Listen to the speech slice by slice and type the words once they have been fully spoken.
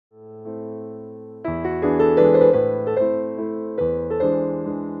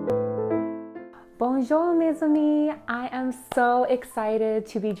Bonjour mes amis! I am so excited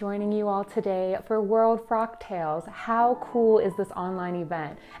to be joining you all today for World Frock Tales. How cool is this online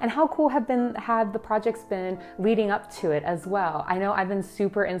event? And how cool have the projects been leading up to it as well? I know I've been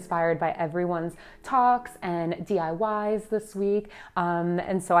super inspired by everyone's talks and DIYs this week,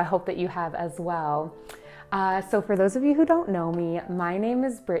 and so I hope that you have as well. So for those of you who don't know me, my name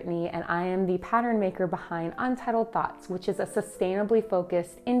is Brittany and I am the pattern maker behind Untitled Thoughts, which is a sustainably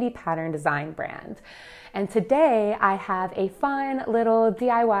focused indie pattern design brand. And today I have a fun little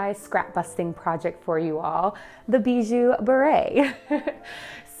DIY scrap busting project for you all, the Bijou beret.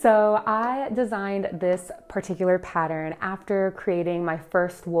 So I designed this particular pattern after creating my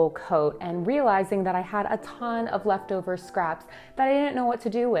first wool coat and realizing that I had a ton of leftover scraps that I didn't know what to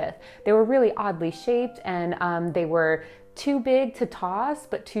do with. They were really oddly shaped and they were too big to toss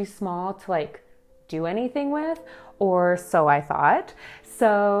but too small to do anything with, or so I thought.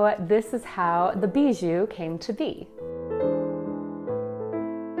 So this is how the Bijou came to be.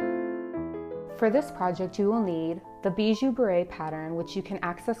 For this project, you will need the Bijou beret pattern, which you can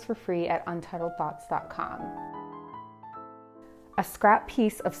access for free at untitledthoughts.com. A scrap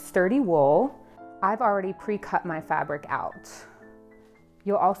piece of sturdy wool. I've already pre-cut my fabric out.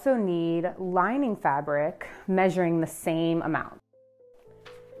 You'll also need lining fabric measuring the same amount.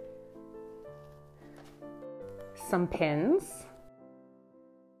 Some pins,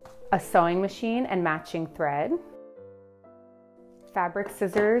 a sewing machine and matching thread, fabric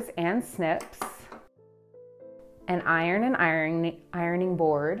scissors and snips, an iron and ironing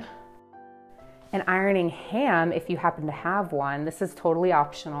board, an ironing ham if you happen to have one. This is totally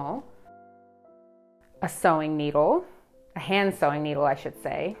optional. A sewing needle, a hand sewing needle I should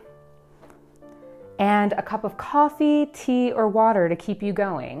say, and a cup of coffee, tea, or water to keep you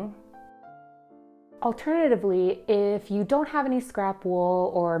going. Alternatively, if you don't have any scrap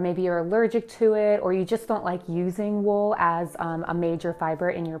wool, or maybe you're allergic to it, or you just don't like using wool as a major fiber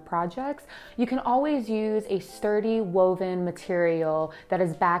in your projects, you can always use a sturdy woven material that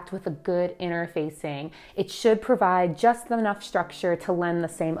is backed with a good interfacing. It should provide just enough structure to lend the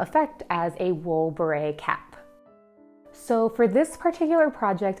same effect as a wool beret cap. So for this particular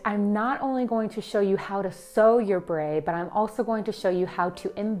project, I'm not only going to show you how to sew your beret, but I'm also going to show you how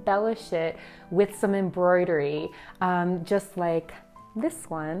to embellish it with some embroidery, just like this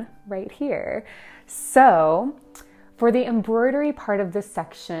one right here. So for the embroidery part of this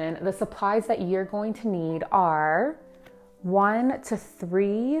section, the supplies that you're going to need are 1 to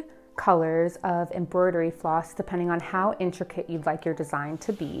 3 colors of embroidery floss, depending on how intricate you'd like your design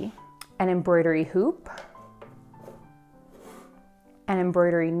to be, an embroidery hoop, an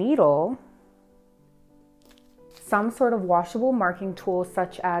embroidery needle, some sort of washable marking tool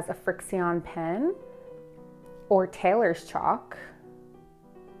such as a friction pen or tailor's chalk,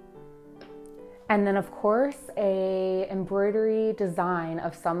 and then of course a embroidery design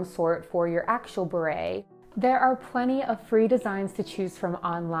of some sort for your actual beret. There are plenty of free designs to choose from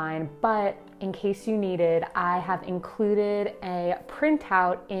online, but in case you needed, I have included a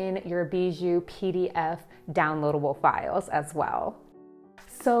printout in your Bijou PDF downloadable files as well.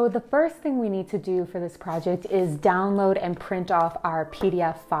 So the first thing we need to do for this project is download and print off our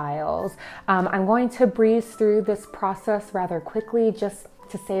PDF files. I'm going to breeze through this process rather quickly just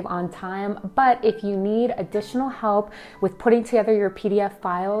to save on time, but if you need additional help with putting together your PDF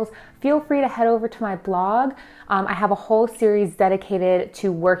files, feel free to head over to my blog. I have a whole series dedicated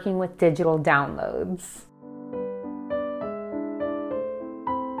to working with digital downloads.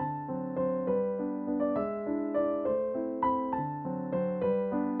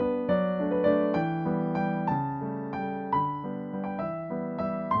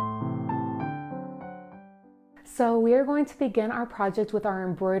 So we are going to begin our project with our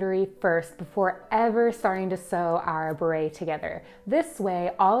embroidery first before ever starting to sew our beret together. This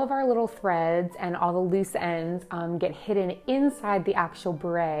way, all of our little threads and all the loose ends get hidden inside the actual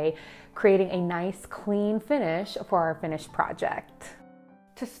beret, creating a nice clean finish for our finished project.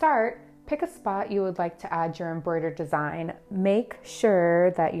 To start, pick a spot you would like to add your embroidered design. Make sure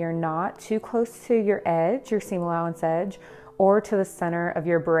that you're not too close to your edge, your seam allowance edge, or to the center of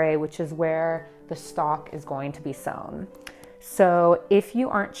your beret, which is where the stalk is going to be sewn. So if you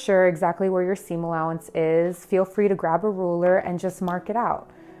aren't sure exactly where your seam allowance is, feel free to grab a ruler and just mark it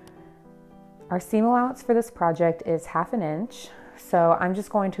out. Our seam allowance for this project is 1/2 inch. So I'm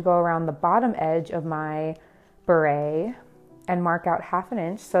just going to go around the bottom edge of my beret and mark out 1/2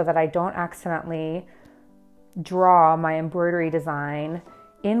 inch so that I don't accidentally draw my embroidery design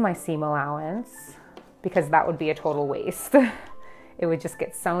in my seam allowance, because that would be a total waste. It would just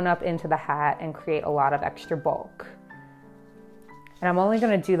get sewn up into the hat and create a lot of extra bulk. And I'm only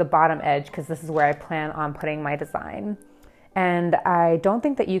gonna do the bottom edge because this is where I plan on putting my design. And I don't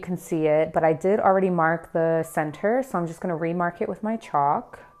think that you can see it, but I did already mark the center, so I'm just gonna remark it with my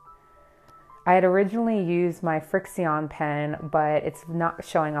chalk. I had originally used my Frixion pen, but it's not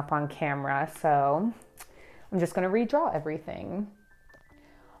showing up on camera, so I'm just gonna redraw everything.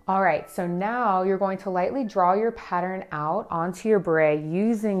 All right, so now you're going to lightly draw your pattern out onto your beret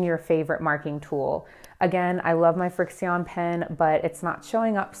using your favorite marking tool. Again, I love my Frixion pen, but it's not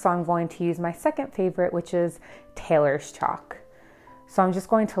showing up, so I'm going to use my second favorite, which is Taylor's chalk. So I'm just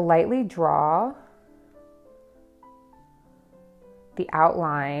going to lightly draw the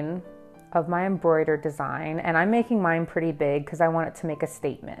outline of my embroider design, and I'm making mine pretty big because I want it to make a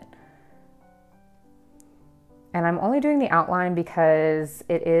statement. And I'm only doing the outline because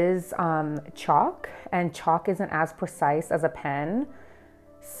it is chalk, and chalk isn't as precise as a pen.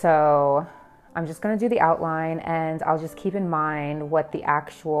 So I'm just gonna do the outline, and I'll just keep in mind what the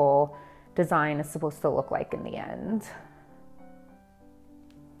actual design is supposed to look like in the end.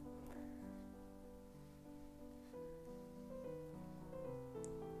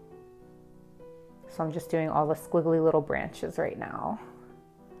 So I'm just doing all the squiggly little branches right now.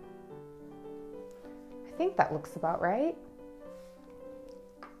 I think that looks about right.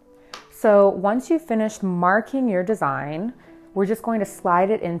 So once you've finished marking your design, we're just going to slide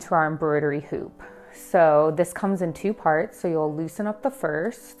it into our embroidery hoop. So this comes in two parts, so you'll loosen up the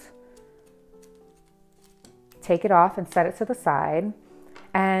first, take it off and set it to the side,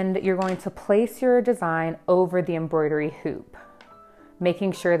 and you're going to place your design over the embroidery hoop,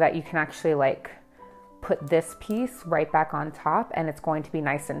 making sure that you can actually like put this piece right back on top, and it's going to be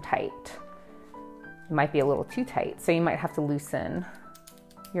nice and tight. It might be a little too tight, so you might have to loosen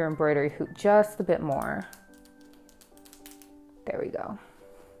your embroidery hoop just a bit more. There we go.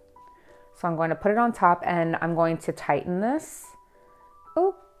 So I'm going to put it on top, and I'm going to tighten this.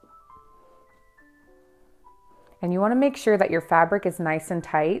 Oh. And you want to make sure that your fabric is nice and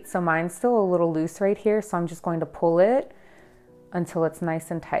tight. So mine's still a little loose right here, so I'm just going to pull it until it's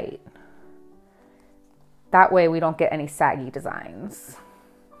nice and tight. That way we don't get any saggy designs.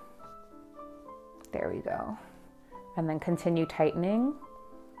 There we go. And then continue tightening.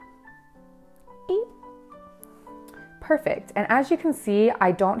 Eep. Perfect. And as you can see,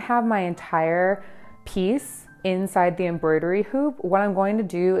 I don't have my entire piece inside the embroidery hoop. What I'm going to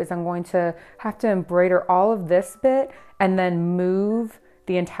do is I'm going to have to embroider all of this bit and then move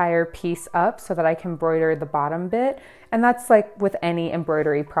the entire piece up so that I can embroider the bottom bit. And that's like with any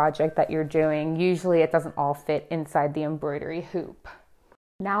embroidery project that you're doing. Usually it doesn't all fit inside the embroidery hoop.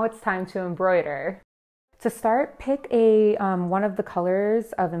 Now it's time to embroider. To start, pick one of the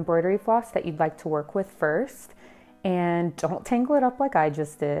colors of embroidery floss that you'd like to work with first, and don't tangle it up like I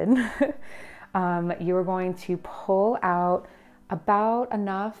just did. You are going to pull out about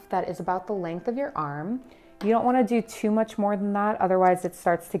enough that is about the length of your arm. You don't want to do too much more than that, otherwise it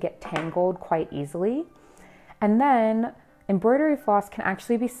starts to get tangled quite easily. And then embroidery floss can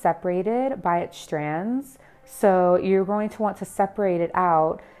actually be separated by its strands. So you're going to want to separate it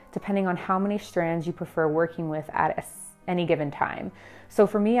out depending on how many strands you prefer working with at any given time. So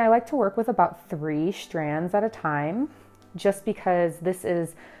for me, I like to work with about 3 strands at a time, just because this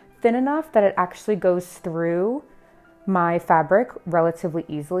is thin enough that it actually goes through my fabric relatively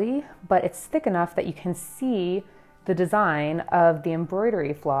easily, but it's thick enough that you can see the design of the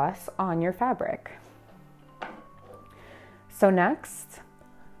embroidery floss on your fabric. So next,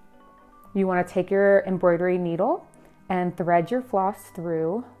 you want to take your embroidery needle and thread your floss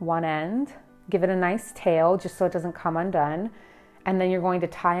through one end, give it a nice tail just so it doesn't come undone, and then you're going to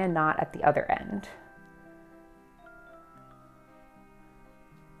tie a knot at the other end.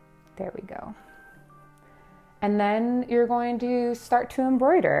 There we go. And then you're going to start to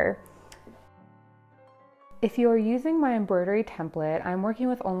embroider. If you are using my embroidery template, I'm working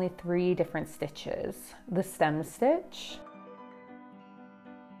with only 3 different stitches. The stem stitch,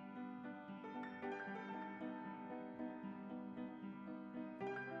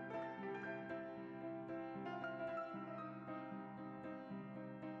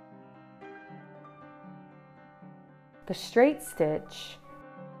 the straight stitch,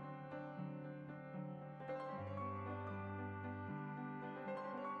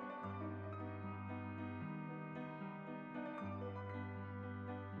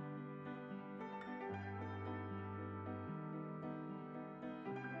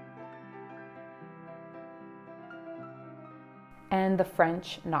 and the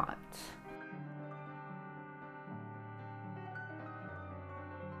French knot.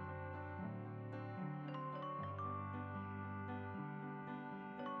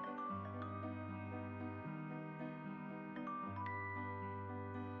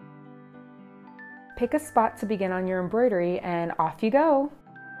 pick a spot to begin on your embroidery and off you go.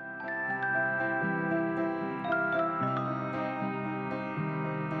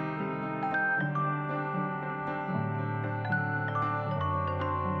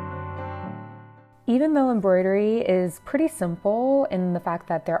 Even though embroidery is pretty simple in the fact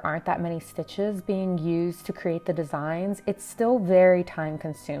that there aren't that many stitches being used to create the designs, it's still very time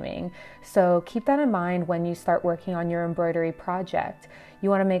consuming. So keep that in mind when you start working on your embroidery project. You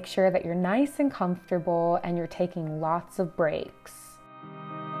want to make sure that you're nice and comfortable and you're taking lots of breaks.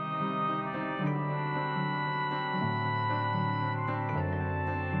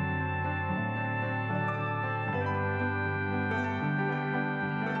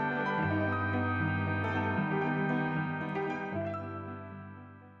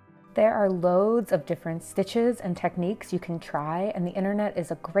 There are loads of different stitches and techniques you can try, and the internet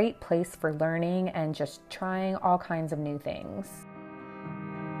is a great place for learning and just trying all kinds of new things.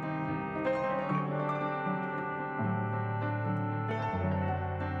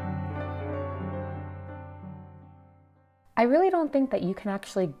 I really don't think that you can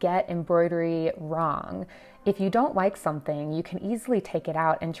actually get embroidery wrong. If you don't like something, you can easily take it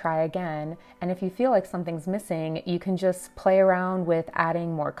out and try again. And if you feel like something's missing, you can just play around with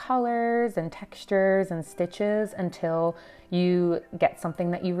adding more colors and textures and stitches until you get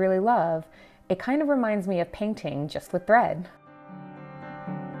something that you really love. It kind of reminds me of painting, just with thread.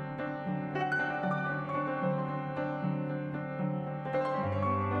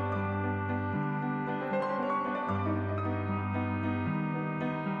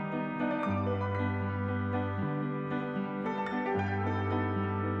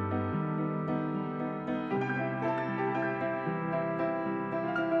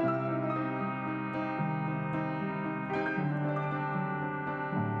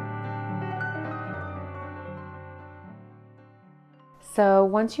 So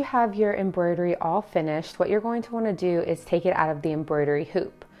once you have your embroidery all finished, what you're going to want to do is take it out of the embroidery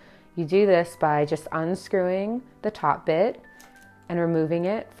hoop. You do this by just unscrewing the top bit and removing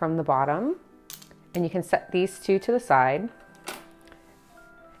it from the bottom. And you can set these two to the side.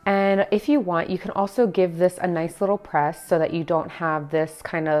 And if you want, you can also give this a nice little press so that you don't have this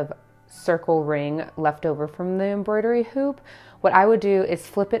kind of circle ring left over from the embroidery hoop. What I would do is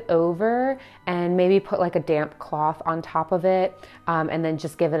flip it over and maybe put like a damp cloth on top of it, and then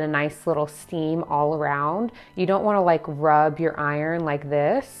just give it a nice little steam all around. You don't want to like rub your iron like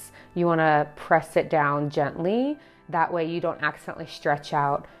this. You want to press it down gently. That way you don't accidentally stretch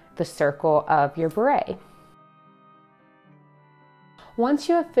out the circle of your beret. Once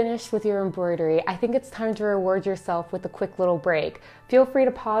you have finished with your embroidery, I think it's time to reward yourself with a quick little break. Feel free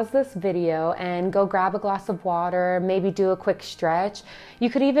to pause this video and go grab a glass of water, maybe do a quick stretch. You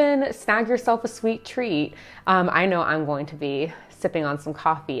could even snag yourself a sweet treat. I know I'm going to be sipping on some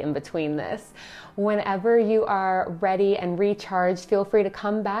coffee in between this. Whenever you are ready and recharged, feel free to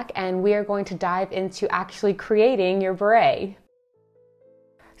come back and we are going to dive into actually creating your beret.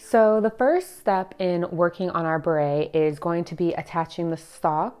 So the first step in working on our beret is going to be attaching the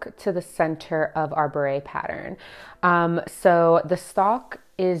stalk to the center of our beret pattern. So the stalk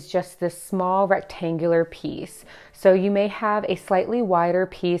is just this small rectangular piece. So you may have a slightly wider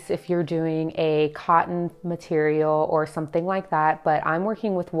piece if you're doing a cotton material or something like that, but I'm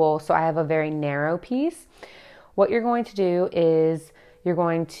working with wool, so I have a very narrow piece. What you're going to do is you're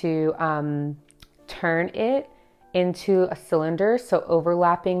going to turn it into a cylinder, so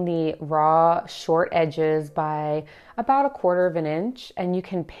overlapping the raw short edges by about 1/4 of an inch, and you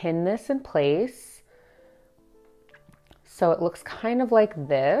can pin this in place so it looks kind of like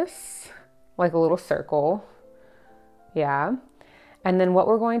this, like a little circle. Yeah. And then what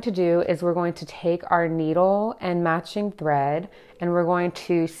we're going to do is we're going to take our needle and matching thread and we're going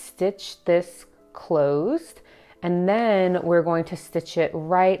to stitch this closed, and then we're going to stitch it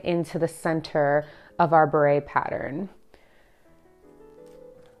right into the center of our beret pattern.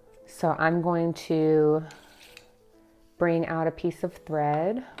 So I'm going to bring out a piece of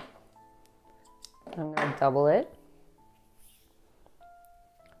thread. I'm going to double it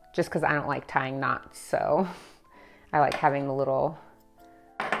just because I don't like tying knots, so I like having the little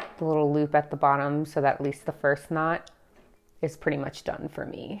loop at the bottom so that at least the first knot is pretty much done for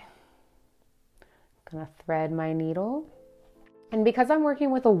me. I'm going to thread my needle. And because I'm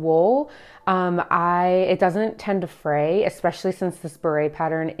working with a wool, it doesn't tend to fray, especially since this beret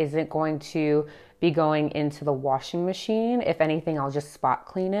pattern isn't going to be going into the washing machine. If anything, I'll just spot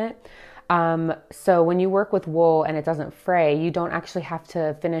clean it. So when you work with wool and it doesn't fray, you don't actually have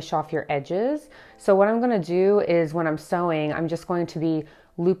to finish off your edges. So what I'm gonna do is when I'm sewing, I'm just going to be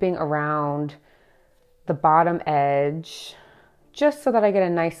looping around the bottom edge just so that I get a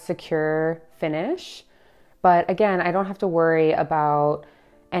nice secure finish. But again, I don't have to worry about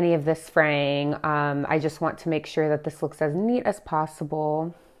any of this fraying. I just want to make sure that this looks as neat as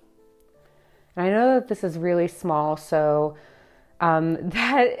possible. And I know that this is really small, so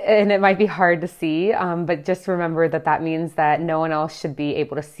and it might be hard to see, but just remember that that means that no one else should be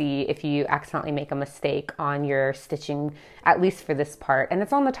able to see if you accidentally make a mistake on your stitching, at least for this part. And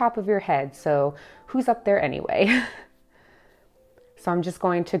it's on the top of your head, so who's up there anyway? So I'm just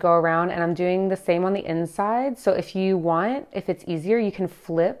going to go around and I'm doing the same on the inside. So if you want, if it's easier, you can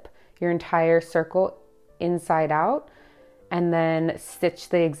flip your entire circle inside out and then stitch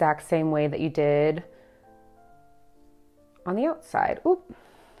the exact same way that you did on the outside. Oop,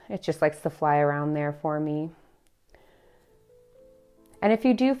 it just likes to fly around there for me. And if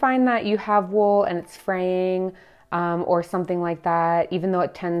you do find that you have wool and it's fraying or something like that, even though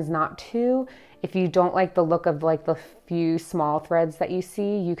it tends not to, if you don't like the look of like the few small threads that you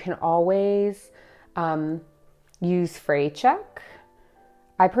see, you can always use fray check.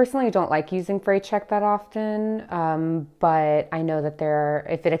 I personally don't like using fray check that often, but I know that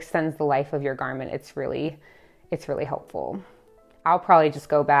if it extends the life of your garment, it's really helpful. I'll probably just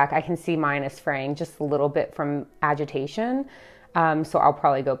go back. I can see mine is fraying just a little bit from agitation. So I'll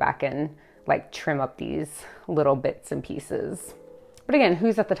probably go back and like trim up these little bits and pieces. But again,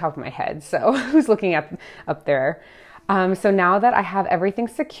 who's at the top of my head? So who's looking up there? So now that I have everything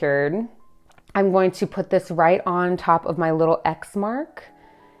secured, I'm going to put this right on top of my little X mark.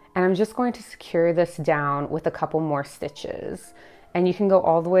 And I'm just going to secure this down with a couple more stitches. And you can go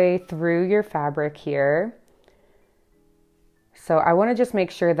all the way through your fabric here. So I want to just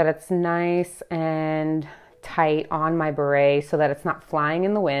make sure that it's nice and tight on my beret so that it's not flying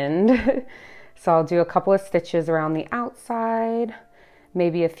in the wind. So I'll do a couple of stitches around the outside,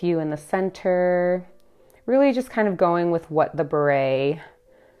 maybe a few in the center, really just kind of going with what the beret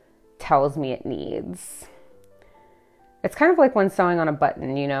tells me it needs. It's kind of like when sewing on a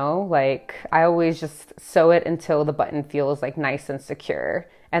button, you know, like I always just sew it until the button feels like nice and secure,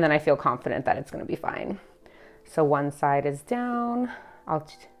 and then I feel confident that it's going to be fine. So one side is down. I'll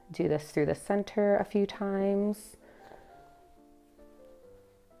do this through the center a few times.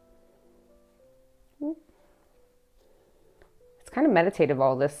 It's kind of meditative,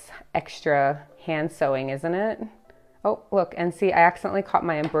 all this extra hand sewing, isn't it? Oh, look, and see, I accidentally caught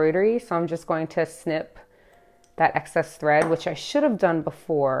my embroidery, so I'm just going to snip that excess thread, which I should have done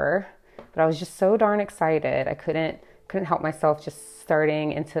before, but I was just so darn excited. I couldn't help myself just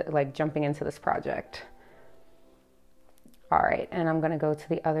jumping into this project. All right, and I'm gonna go to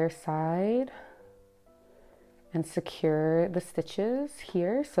the other side and secure the stitches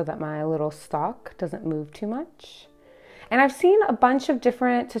here so that my little stalk doesn't move too much. And I've seen a bunch of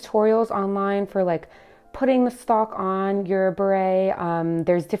different tutorials online for like putting the stalk on your beret.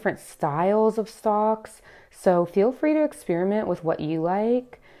 There's different styles of stalks, so feel free to experiment with what you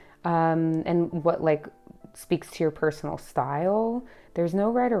like and what like speaks to your personal style. There's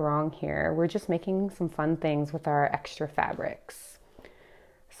no right or wrong here. We're just making some fun things with our extra fabrics.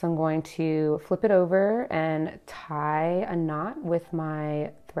 So I'm going to flip it over and tie a knot with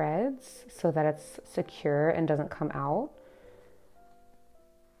my threads so that it's secure and doesn't come out.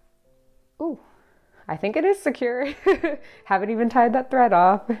 Ooh, I think it is secure. Haven't even tied that thread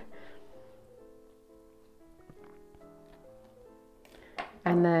off.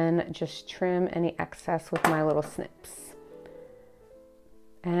 And then just trim any excess with my little snips.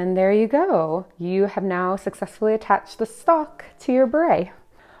 And there you go. You have now successfully attached the stalk to your beret.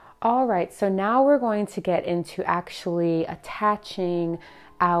 All right, so now we're going to get into actually attaching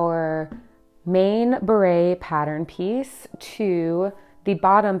our main beret pattern piece to the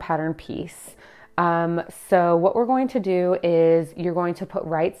bottom pattern piece. So what we're going to do is you're going to put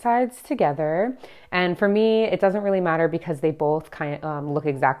right sides together. And for me, it doesn't really matter because they both kind of look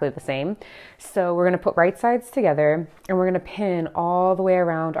exactly the same. So we're going to put right sides together and we're going to pin all the way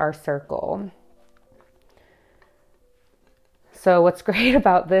around our circle. So what's great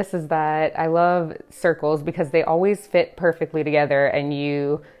about this is that I love circles because they always fit perfectly together and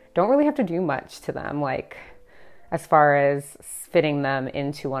you don't really have to do much to them, like as far as fitting them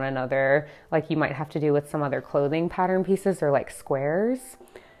into one another, like you might have to do with some other clothing pattern pieces or like squares.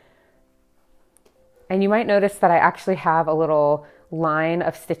 And you might notice that I actually have a little line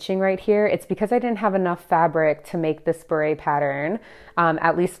of stitching right here. It's because I didn't have enough fabric to make this beret pattern,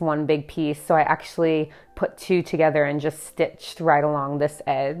 at least one big piece. So I actually put two together and just stitched right along this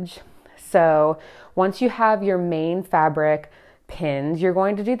edge. So once you have your main fabric pinned, you're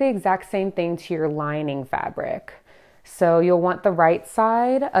going to do the exact same thing to your lining fabric. So you'll want the right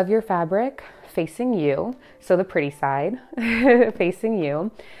side of your fabric facing you, so the pretty side facing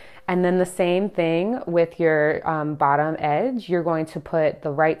you. And then the same thing with your bottom edge. You're going to put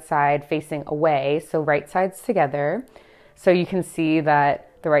the right side facing away, so right sides together. So you can see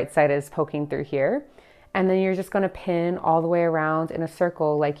that the right side is poking through here. And then you're just going to pin all the way around in a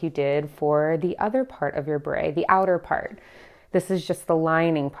circle like you did for the other part of your beret, the outer part. This is just the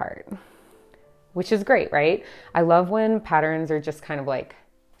lining part, which is great, right? I love when patterns are just kind of like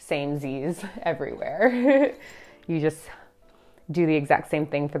samesies everywhere. You just do the exact same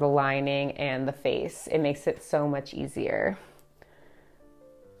thing for the lining and the face. It makes it so much easier.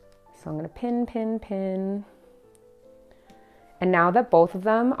 So I'm going to pin, pin, pin. And now that both of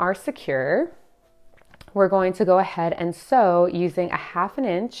them are secure, we're going to go ahead and sew using a 1/2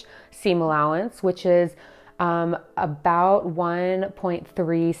 inch seam allowance, which is about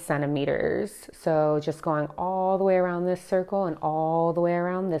 1.3 centimeters. So just going all the way around this circle and all the way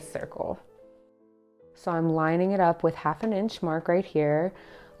around this circle. So I'm lining it up with 1/2 inch mark right here,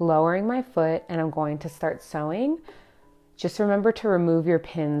 lowering my foot, and I'm going to start sewing. Just remember to remove your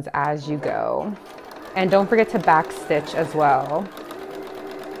pins as you go. And don't forget to back stitch as well.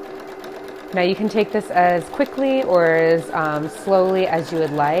 Now you can take this as quickly or as slowly as you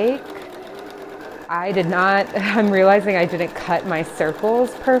would like. I'm realizing I didn't cut my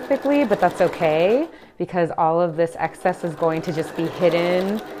circles perfectly, but that's okay because all of this excess is going to just be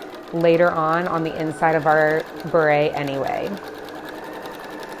hidden later on the inside of our beret anyway.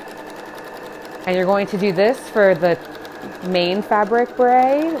 And you're going to do this for the main fabric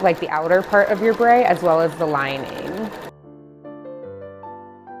beret, like the outer part of your beret, as well as the lining.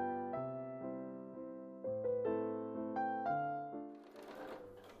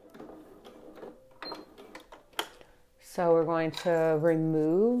 So we're going to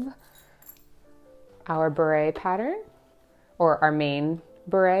remove our beret pattern, or our main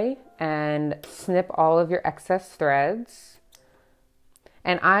beret, and snip all of your excess threads.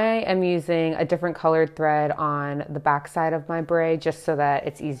 And I am using a different colored thread on the back side of my beret just so that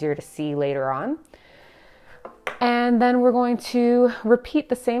it's easier to see later on. And then we're going to repeat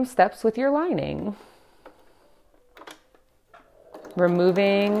the same steps with your lining.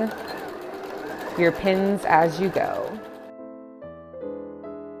 Removing your pins as you go.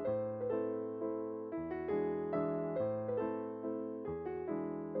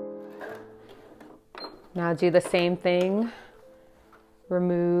 Now do the same thing.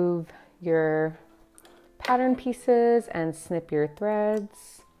 Remove your pattern pieces and snip your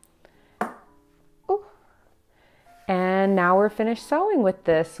threads. Ooh. And now we're finished sewing with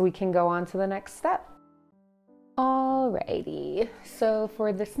this. We can go on to the next step. Alrighty, so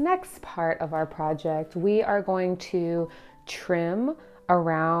for this next part of our project, we are going to trim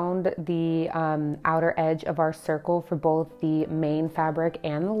around the outer edge of our circle for both the main fabric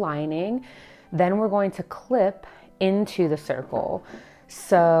and the lining. Then we're going to clip into the circle.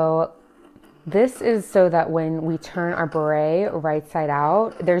 So this is so that when we turn our beret right side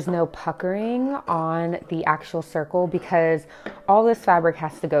out, there's no puckering on the actual circle because all this fabric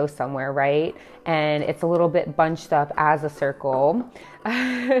has to go somewhere, right? And it's a little bit bunched up as a circle.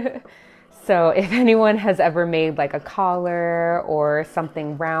 So if anyone has ever made like a collar or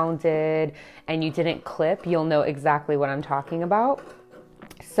something rounded and you didn't clip, you'll know exactly what I'm talking about.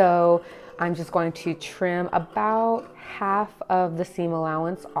 So I'm just going to trim about half of the seam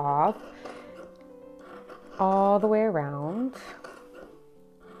allowance off all the way around.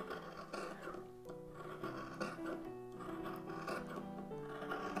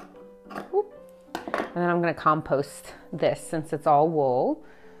 And then I'm going to compost this since it's all wool.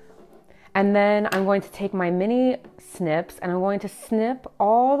 And then I'm going to take my mini snips and I'm going to snip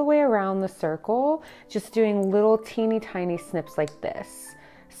all the way around the circle, just doing little teeny tiny snips like this.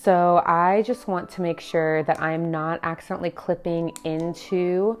 So I just want to make sure that I'm not accidentally clipping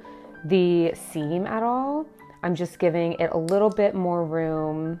into the seam at all. I'm just giving it a little bit more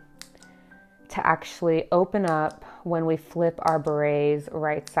room to actually open up when we flip our berets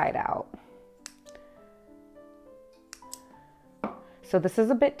right side out. So this is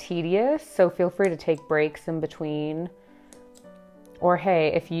a bit tedious, so feel free to take breaks in between. Or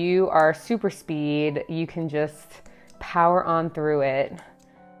hey, if you are super speed, you can just power on through it.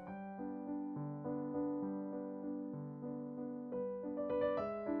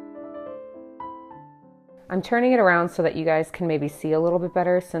 I'm turning it around so that you guys can maybe see a little bit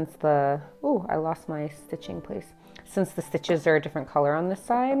better since I lost my stitching place. Since the stitches are a different color on this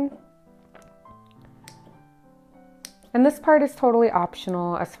side. And this part is totally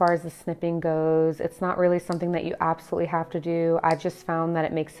optional as far as the snipping goes. It's not really something that you absolutely have to do. I've just found that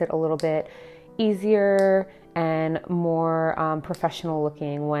it makes it a little bit easier and more professional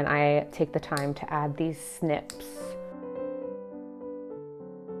looking when I take the time to add these snips.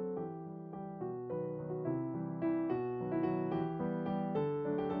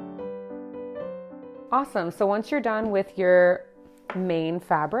 Awesome. So once you're done with your main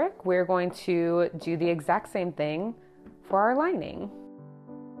fabric, we're going to do the exact same thing for our lining.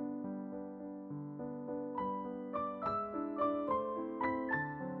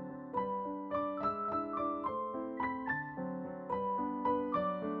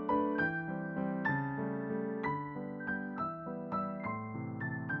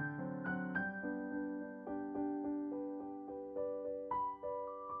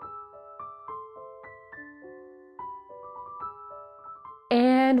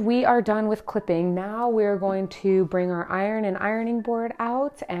 And we are done with clipping. Now we're going to bring our iron and ironing board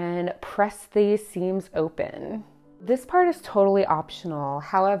out and press these seams open. This part is totally optional.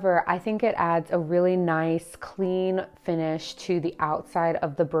 However, I think it adds a really nice, clean finish to the outside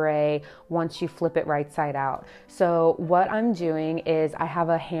of the beret once you flip it right side out. So what I'm doing is I have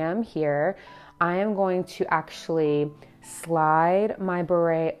a ham here. I am going to actually slide my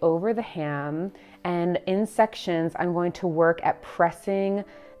beret over the ham, and in sections, I'm going to work at pressing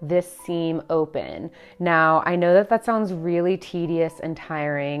this seam open. Now, I know that that sounds really tedious and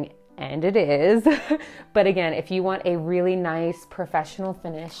tiring, and it is, but again, if you want a really nice professional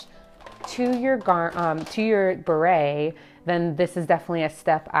finish to your beret, then this is definitely a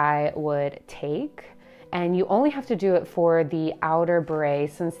step I would take. And you only have to do it for the outer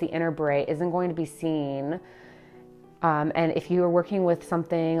beret, since the inner beret isn't going to be seen. And if you are working with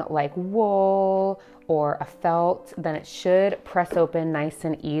something like wool or a felt, then it should press open nice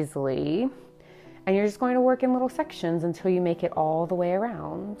and easily. And you're just going to work in little sections until you make it all the way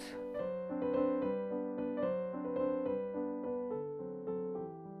around.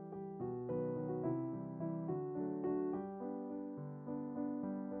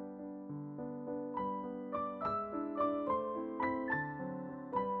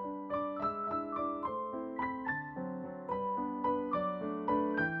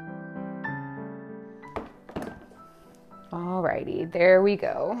 Alrighty, there we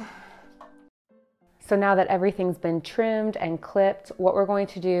go. So now that everything's been trimmed and clipped, what we're going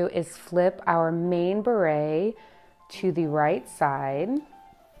to do is flip our main beret to the right side.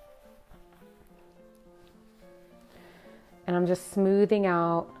 And I'm just smoothing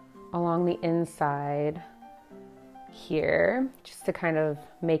out along the inside here, just to kind of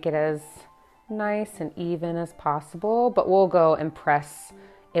make it as nice and even as possible, but we'll go and press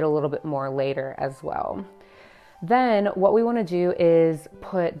it a little bit more later as well. Then what we want to do is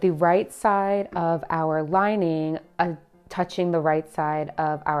put the right side of our lining touching the right side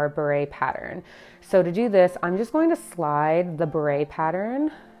of our beret pattern. So to do this, I'm just going to slide the beret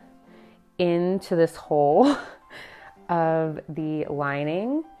pattern into this hole of the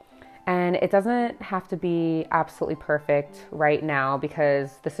lining. And it doesn't have to be absolutely perfect right now,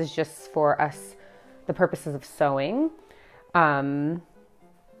 because this is just for us, the purposes of sewing. And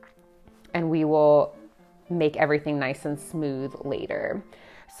we will make everything nice and smooth later.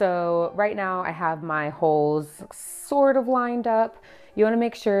 So right now I have my holes sort of lined up. You want to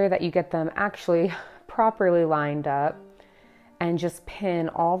make sure that you get them actually properly lined up, and just pin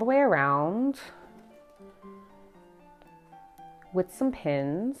all the way around with some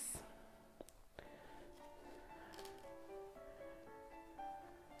pins.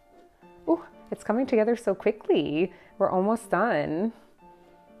 Oh, it's coming together so quickly. We're almost done.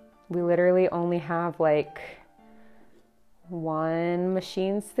 We literally only have like one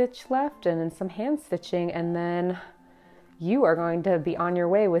machine stitch left and then some hand stitching, and then you are going to be on your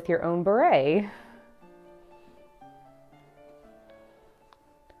way with your own beret.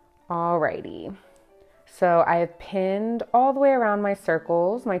 Alrighty. So I have pinned all the way around my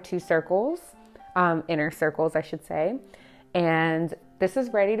circles, my two circles, inner circles, I should say. And this is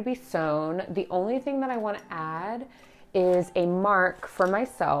ready to be sewn. The only thing that I want to add is a mark for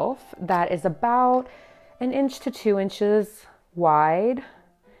myself that is about 1 inch to 2 inches wide,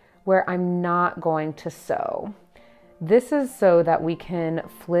 where I'm not going to sew. This is so that we can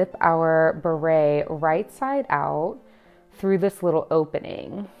flip our beret right side out through this little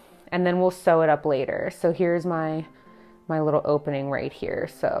opening, and then we'll sew it up later. So here's my little opening right here.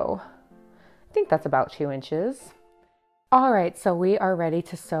 So I think that's about 2 inches. All right, so we are ready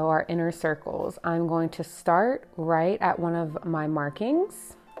to sew our inner circles. I'm going to start right at one of my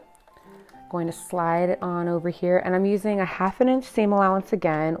markings. Going to slide it on over here, and I'm using a 1/2 inch seam allowance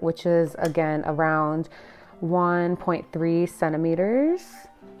again, which is again around 1.3 centimeters.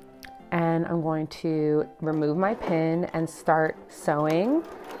 And I'm going to remove my pin and start sewing,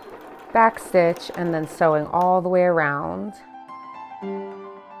 back stitch, and then sewing all the way around.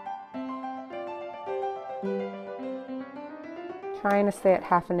 Trying to stay at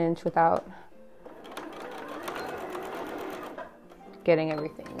 1/2 inch without getting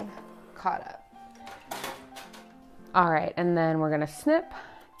everything caught up. All right, and then we're gonna snip,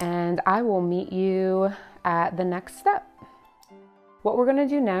 and I will meet you at the next step. What we're gonna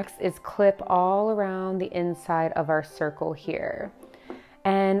do next is clip all around the inside of our circle here.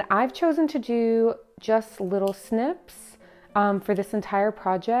 And I've chosen to do just little snips for this entire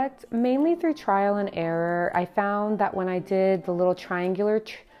project, mainly through trial and error. I found that when I did the little triangular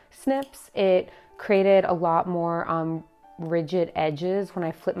snips, it created a lot more rigid edges when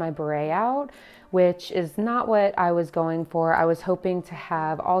I flipped my beret out, which is not what I was going for. I was hoping to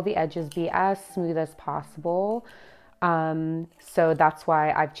have all the edges be as smooth as possible. So that's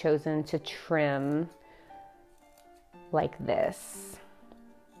why I've chosen to trim like this.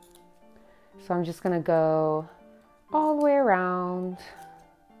 So I'm just gonna go all the way around,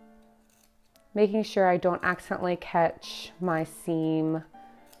 making sure I don't accidentally catch my seam,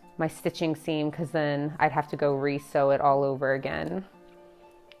 my stitching seam, because then I'd have to go re-sew it all over again.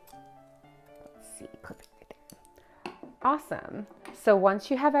 Let's see, clip it right there. Awesome. So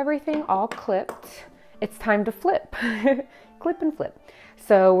once you have everything all clipped, it's time to flip. Clip and flip.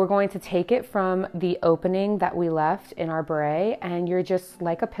 So we're going to take it from the opening that we left in our beret, and you're just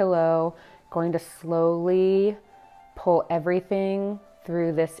like a pillow going to slowly pull everything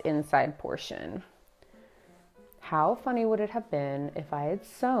through this inside portion. How funny would it have been if I had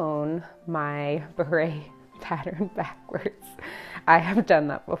sewn my beret pattern backwards? I have done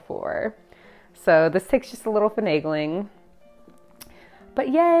that before. So this takes just a little finagling. But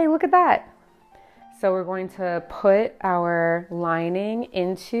yay, look at that. So we're going to put our lining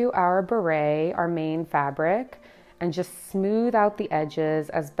into our beret, our main fabric, and just smooth out the edges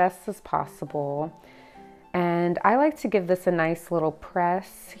as best as possible. And I like to give this a nice little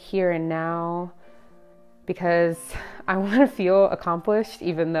press here and now because I want to feel accomplished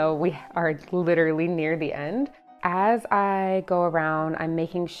even though we are literally near the end. As I go around, I'm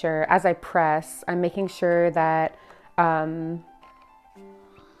making sure, as I press, I'm making sure that I'm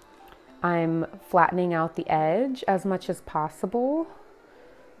flattening out the edge as much as possible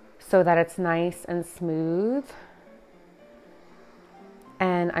so that it's nice and smooth.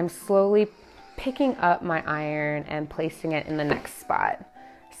 And I'm slowly picking up my iron and placing it in the next spot.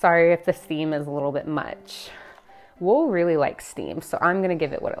 Sorry if the steam is a little bit much. Wool really likes steam, so I'm gonna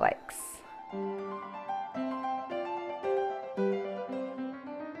give it what it likes.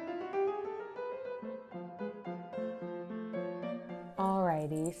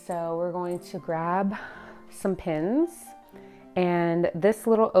 Alrighty, so we're going to grab some pins, and this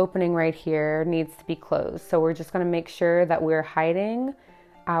little opening right here needs to be closed. So we're just gonna make sure that we're hiding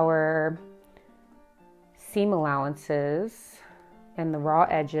our seam allowances and the raw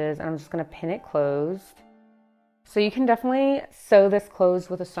edges, and I'm just going to pin it closed. So you can definitely sew this closed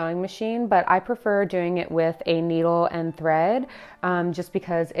with a sewing machine, but I prefer doing it with a needle and thread just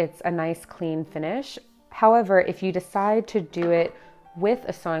because it's a nice clean finish. However, if you decide to do it with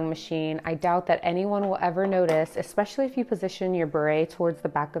a sewing machine, I doubt that anyone will ever notice, especially if you position your beret towards the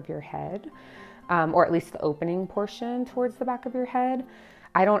back of your head, or at least the opening portion towards the back of your head.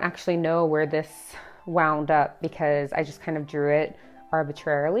 I don't actually know where this wound up because I just kind of drew it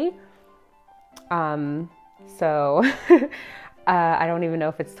arbitrarily. So I don't even know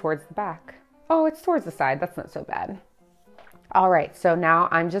if it's towards the back. Oh, it's towards the side. That's not so bad. All right, so now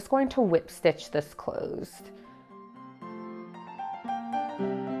I'm just going to whip stitch this closed.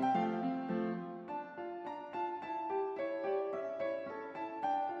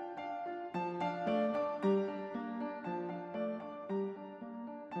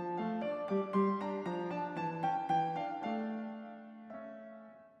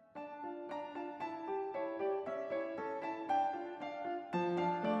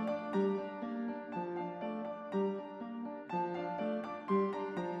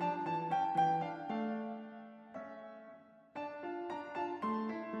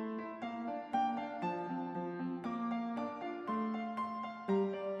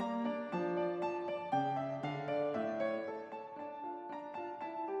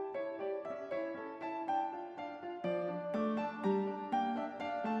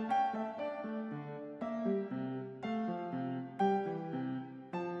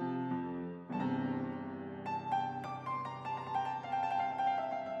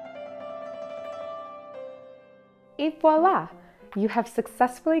 Et voila! You have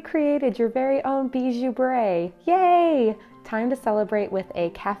successfully created your very own Bijou beret. Yay! Time to celebrate with a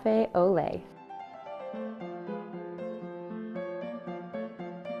cafe au lait.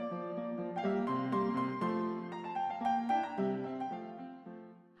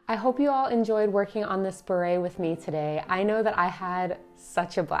 I hope you all enjoyed working on this beret with me today. I know that I had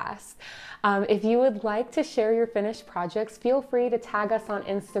such a blast. If you would like to share your finished projects, feel free to tag us on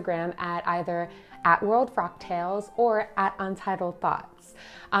Instagram at either at World Frocktails or at Untitled Thoughts.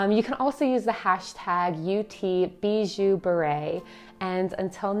 You can also use the hashtag UT Bijou Beret. And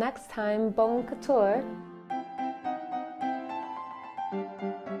until next time, bon couture.